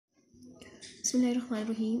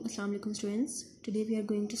Bismillahirrahmanirrahim. Assalamu alaikum students. Today we are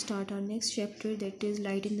going to start our next chapter, that is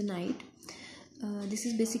Light in the Night. This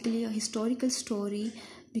is basically a historical story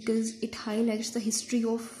because it highlights the history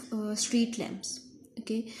of street lamps.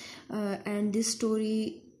 Okay, and this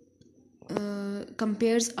story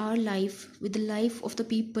compares our life with the life of the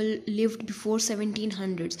people lived before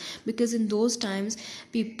 1700s, because in those times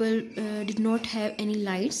people did not have any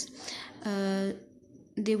lights.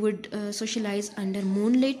 They would socialize under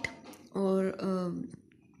moonlight or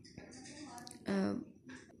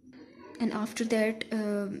and after that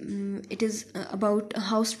it is about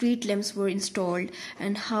how street lamps were installed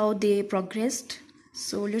and how they progressed.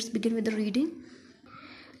 So let's begin with the reading.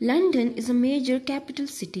 London is a major capital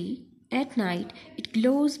city. At night it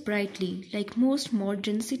glows brightly like most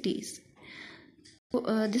modern cities.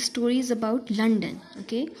 So, this story is about London,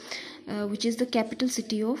 okay, which is the capital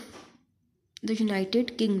city of the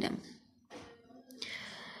United Kingdom.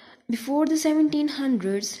 Before the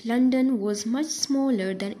 1700s, London was much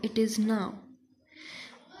smaller than it is now.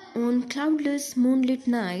 On cloudless moonlit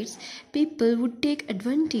nights, people would take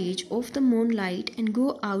advantage of the moonlight and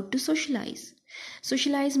go out to socialize.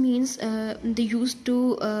 Socialize means they used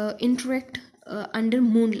to interact under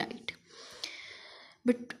moonlight.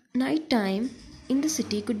 But nighttime in the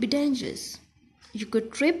city could be dangerous. You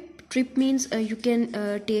could trip. Trip means you can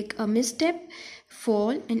take a misstep,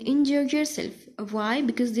 fall and injure yourself. Why?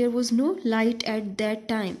 Because there was no light at that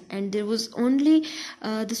time, and there was only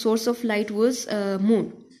the source of light was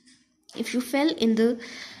moon. If you fell in the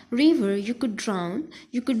river, you could drown.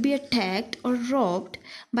 You could be attacked or robbed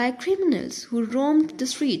by criminals who roamed the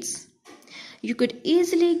streets. You could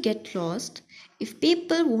easily get lost. If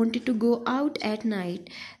people wanted to go out at night,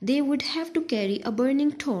 they would have to carry a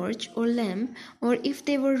burning torch or lamp, or if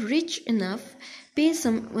they were rich enough, pay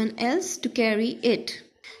someone else to carry it.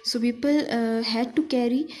 So people had to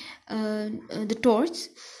carry the torch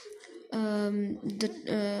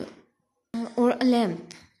or a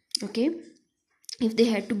lamp, okay, if they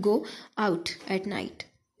had to go out at night.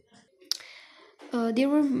 There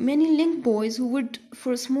were many link boys who would,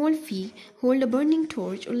 for a small fee, hold a burning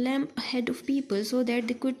torch or lamp ahead of people so that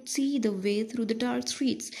they could see the way through the dark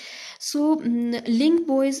streets. So link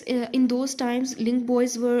boys in those times, link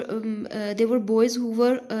boys were they were boys who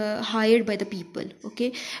were hired by the people,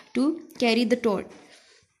 okay, to carry the torch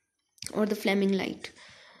or the flaming light.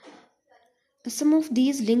 Some of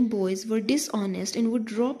these link boys were dishonest and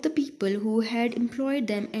would rob the people who had employed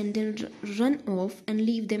them and then run off and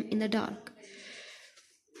leave them in the dark.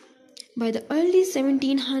 By the early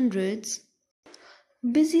 1700s,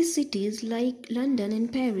 busy cities like London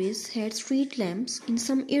and Paris had street lamps in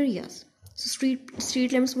some areas. So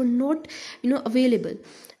street lamps were not, available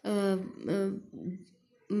early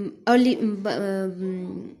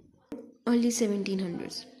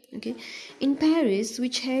 1700s. Okay, in Paris,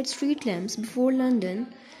 which had street lamps before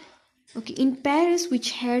London. Okay, in Paris,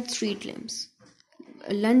 which had street lamps,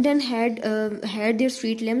 London had their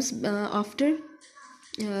street lamps after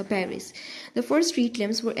Paris. The first street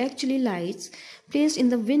lamps were actually lights placed in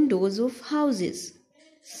the windows of houses.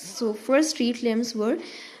 So first street lamps were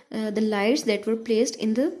the lights that were placed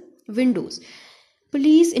in the windows.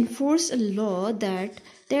 Police enforced a law that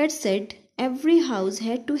said every house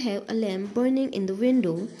had to have a lamp burning in the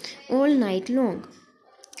window all night long.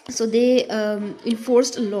 So they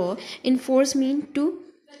enforced a law. Enforce means to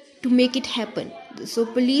make it happen. So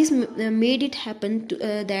police made it happen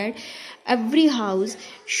that every house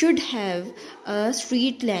should have a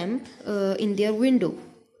street lamp in their window,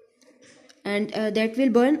 and that will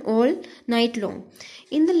burn all night long.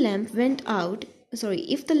 If the lamp went out,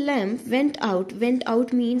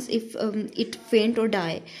 means if it faint or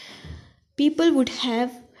die, people would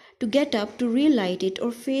have to get up to relight it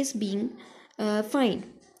or face being fined.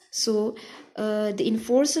 So they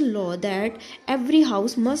enforce a law that every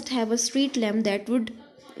house must have a street lamp that would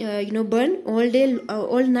burn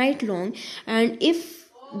all night long, and if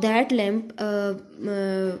that lamp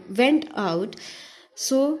went out,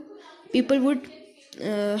 so people would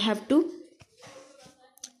have to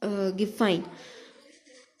give fine.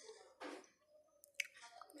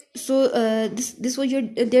 So this was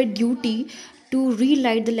their duty to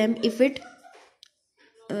relight the lamp if it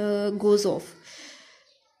goes off.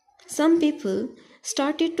 Some people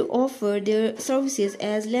started to offer their services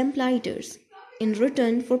as lamplighters. In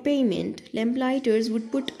return for payment, lamplighters would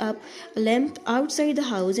put up a lamp outside the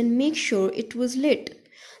house and make sure it was lit.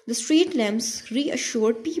 The street lamps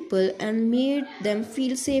reassured people and made them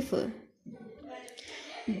feel safer.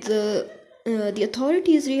 The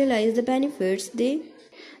authorities realized the benefits they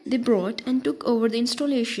brought and took over the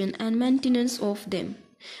installation and maintenance of them.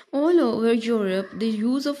 All over Europe, the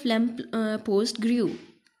use of lamp post grew.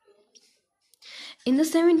 In the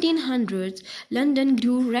 1700s, London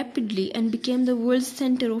grew rapidly and became the world's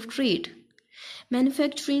center of trade,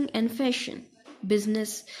 manufacturing, and fashion.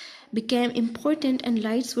 Business became important, and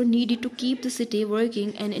lights were needed to keep the city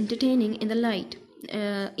working and entertaining in the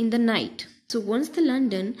night. So once the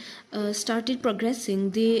London started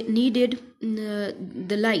progressing, they needed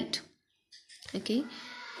the light. Okay.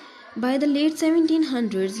 By the late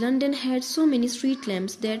 1700s, London had so many street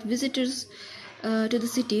lamps that visitors to the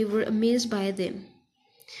city were amazed by them.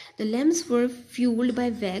 The lamps were fueled by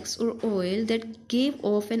wax or oil that gave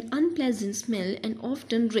off an unpleasant smell and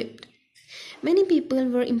often dripped. Many people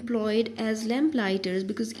were employed as lamplighters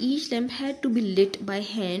because each lamp had to be lit by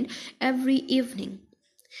hand every evening.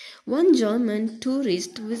 One German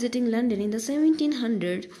tourist visiting London in the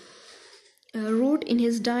 1700s wrote in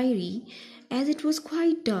his diary, "As it was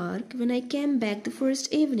quite dark when I came back the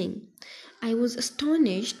first evening, I was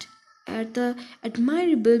astonished at the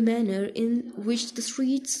admirable manner in which the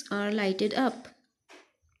streets are lighted up."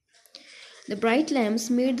 The bright lamps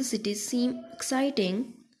made the city seem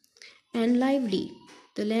exciting and lively.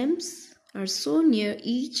 The lamps are so near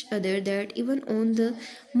each other that even on the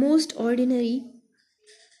most ordinary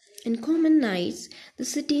and common nights, the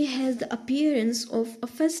city has the appearance of a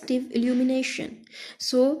festive illumination.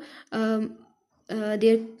 So,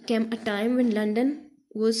 there came a time when London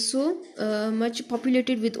was so much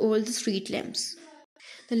populated with all the street lamps.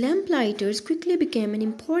 The lamplighters quickly became an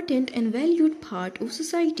important and valued part of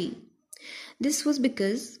society. This was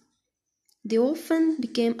because they often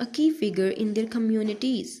became a key figure in their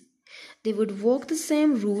communities. They would walk the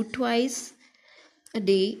same route twice a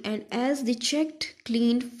day, and as they checked,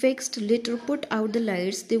 cleaned, fixed, lit, or put out the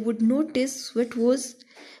lights, they would notice what was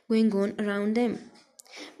going on around them.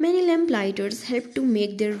 Many lamplighters helped to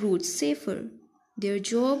make their routes safer. Their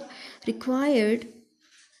job required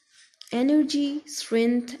energy,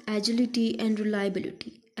 strength, agility, and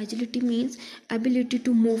reliability. Agility means ability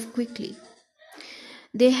to move quickly.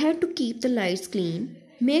 They had to keep the lights clean,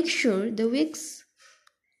 make sure the wicks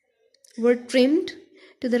were trimmed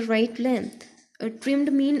to the right length.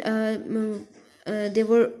 Trimmed mean they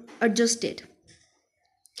were adjusted.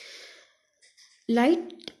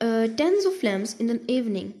 Light tens of lamps in the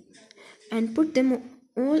evening and put them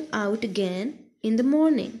all out again in the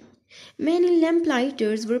morning. Many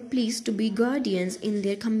lamplighters were pleased to be guardians in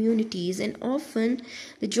their communities, and often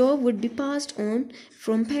the job would be passed on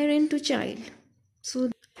from parent to child. So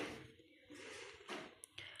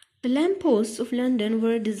the lampposts of London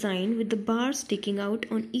were designed with the bars sticking out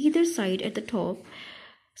on either side at the top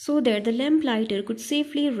so that the lamplighter could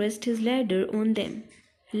safely rest his ladder on them.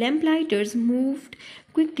 Lamplighters moved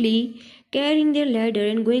quickly, carrying their ladder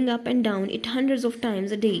and going up and down it hundreds of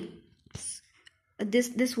times a day.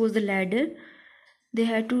 This was the ladder. They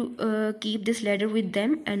had to keep this ladder with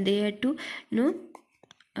them, and they had to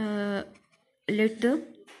lit the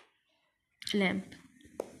lamp.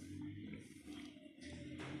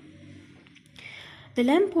 The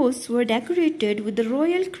lampposts were decorated with the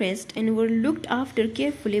royal crest and were looked after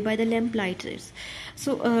carefully by the lamplighter's.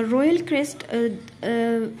 So, royal crest,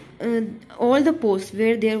 all the posts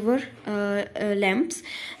where there were lamps,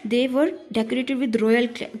 they were decorated with royal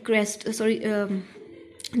crest.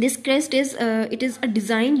 This crest is it is a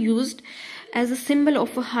design used as a symbol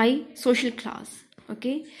of a high social class.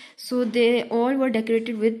 Okay, so they all were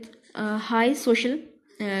decorated with a high social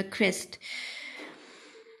crest.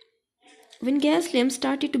 When gas lamps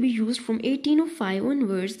started to be used from 1805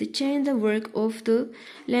 onwards, they changed the work of the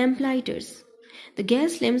lamplighters. The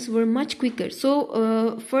gas lamps were much quicker.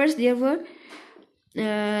 So first there were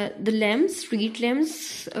the lamps, street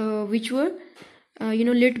lamps, which were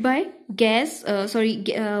lit by wax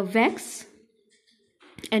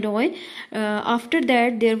and oil. After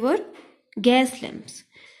that, there were gas lamps.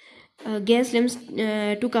 Gas lamps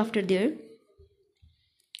took after their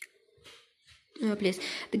place.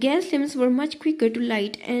 The gas lamps were much quicker to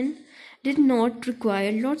light and did not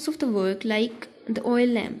require lots of the work like the oil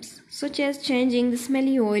lamps, such as changing the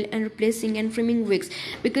smelly oil and replacing and trimming wicks,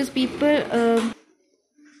 because the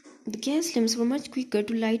gas lamps were much quicker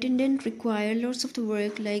to light and didn't require lots of the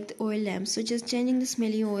work like the oil lamps, such as changing the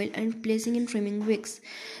smelly oil and replacing and trimming wicks.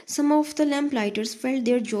 Some of the lamplighters felt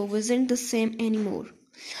their job wasn't the same anymore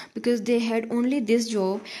because they had only this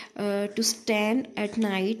job to stand at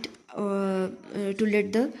night to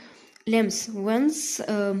lit the lamps. Once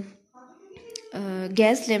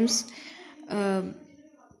gas lamps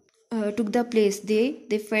took the place,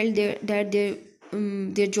 they felt that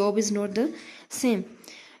their job is not the same.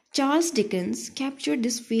 Charles Dickens captured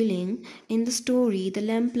this feeling in the story The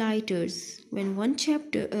Lamplighters, when one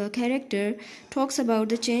character talks about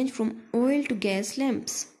the change from oil to gas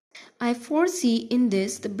lamps. I foresee in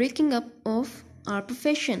this the breaking up of our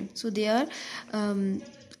profession. So they are um,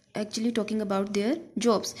 actually talking about their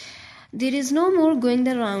jobs. There is no more going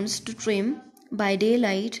the rounds to trim by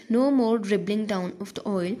daylight, no more dribbling down of the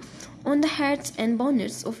oil on the hats and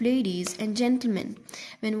bonnets of ladies and gentlemen.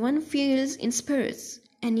 When one feels in spirits,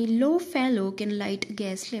 any low fellow can light a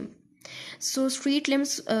gas lamp. So street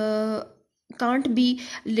lamps can't be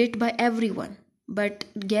lit by everyone, but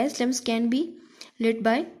gas lamps can be lit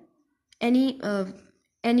by any uh,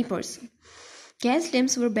 any person. Gas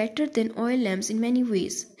lamps were better than oil lamps in many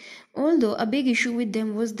ways, although a big issue with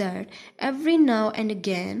them was that every now and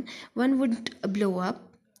again one would blow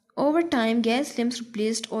up. Over time, gas lamps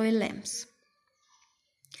replaced oil lamps.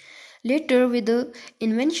 Later, with the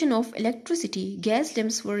invention of electricity, gas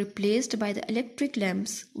lamps were replaced by the electric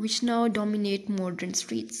lamps, which now dominate modern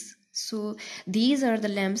streets. So, these are the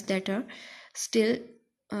lamps that are still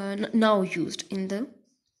now used in the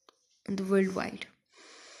worldwide.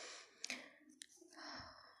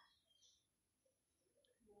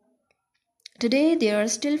 Today, there are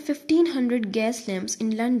still 1,500 gas lamps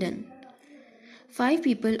in London. 5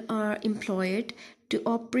 people are employed to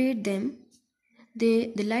operate them.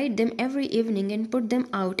 They light them every evening and put them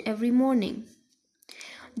out every morning.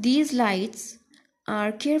 These lights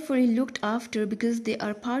are carefully looked after because they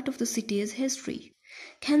are part of the city's history.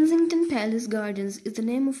 Kensington Palace Gardens is the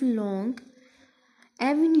name of a long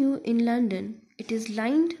avenue in London. It is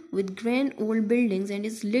lined with grand old buildings and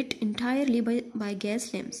is lit entirely by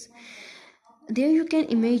gas lamps. There you can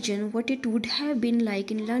imagine what it would have been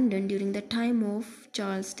like in London during the time of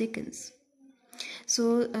Charles Dickens.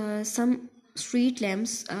 So some street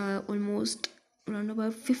lamps, almost around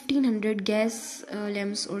about 1,500 gas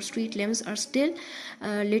lamps or street lamps are still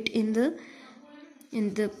lit in the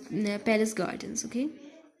palace gardens. Okay,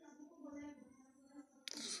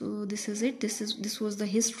 so this is it. This was the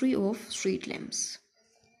history of street lamps.